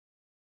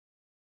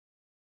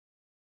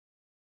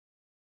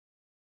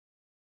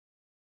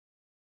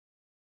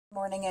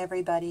Morning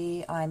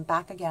everybody, I'm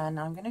back again.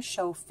 I'm going to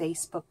show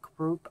Facebook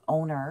group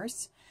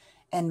owners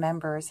and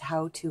members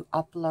how to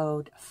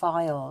upload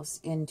files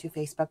into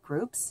Facebook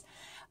groups.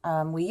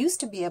 We used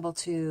to be able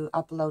to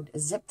upload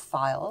zip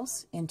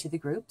files into the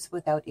groups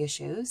without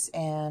issues,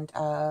 and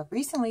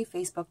recently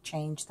Facebook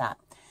changed that.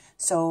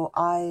 So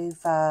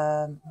I've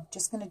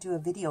just going to do a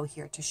video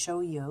here to show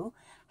you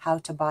how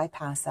to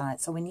bypass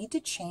that. So we need to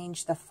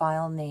change the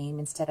file name.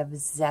 Instead of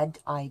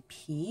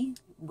ZIPP,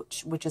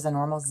 which is a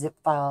normal zip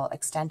file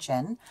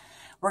extension,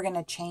 we're going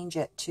to change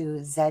it to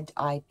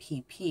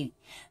ZIPP.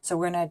 So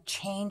we're going to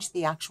change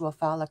the actual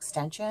file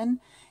extension,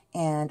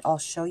 and I'll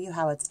show you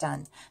how it's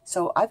done.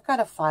 So I've got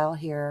a file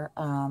here,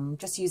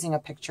 just using a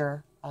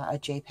picture, a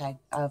JPEG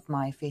of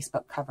my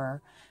Facebook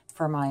cover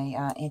for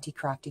my Aunty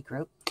Crafty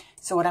group.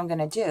 So what I'm going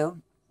to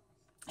do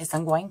is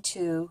I'm going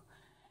to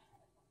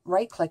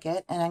right-click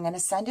it, and I'm going to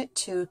send it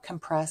to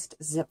compressed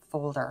zip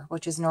folder,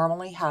 which is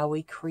normally how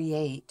we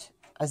create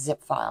a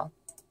zip file.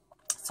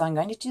 So I'm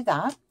going to do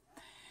that,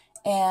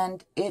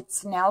 and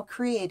it's now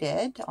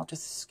created. I'll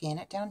just scan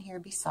it down here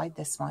beside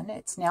this one.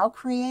 It's now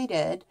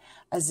created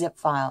a zip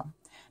file,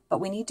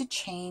 but we need to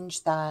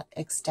change that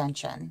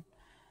extension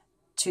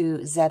to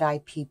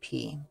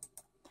ZIPP.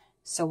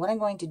 So what I'm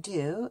going to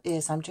do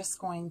is I'm just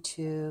going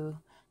to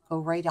go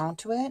right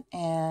onto it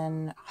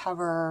and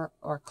hover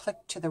or click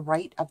to the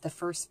right of the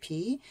first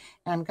P,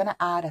 and I'm going to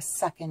add a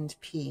second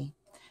P.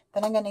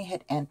 Then I'm going to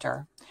hit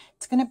enter.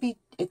 It's going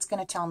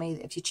to tell me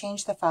if you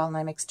change the file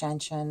name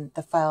extension,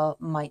 the file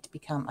might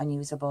become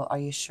unusable. Are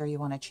you sure you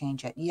want to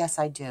change it? Yes,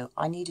 I do.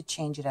 I need to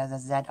change it as a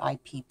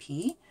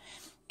ZIPP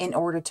in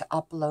order to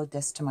upload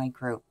this to my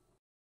group.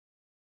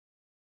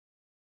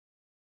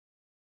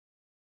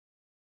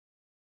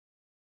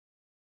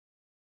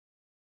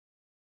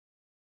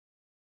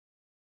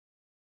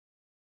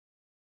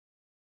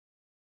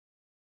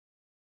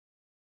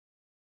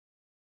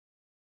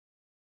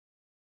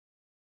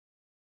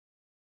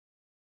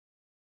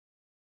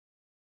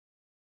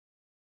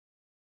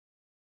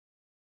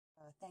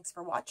 Thanks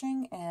for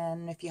watching,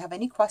 and if you have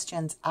any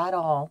questions at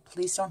all,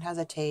 please don't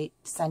hesitate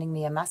sending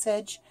me a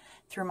message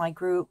through my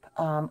group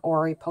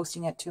or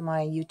posting it to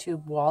my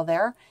YouTube wall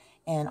there,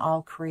 and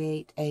I'll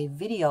create a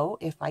video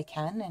if I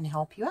can and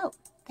help you out.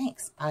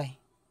 Thanks. Bye.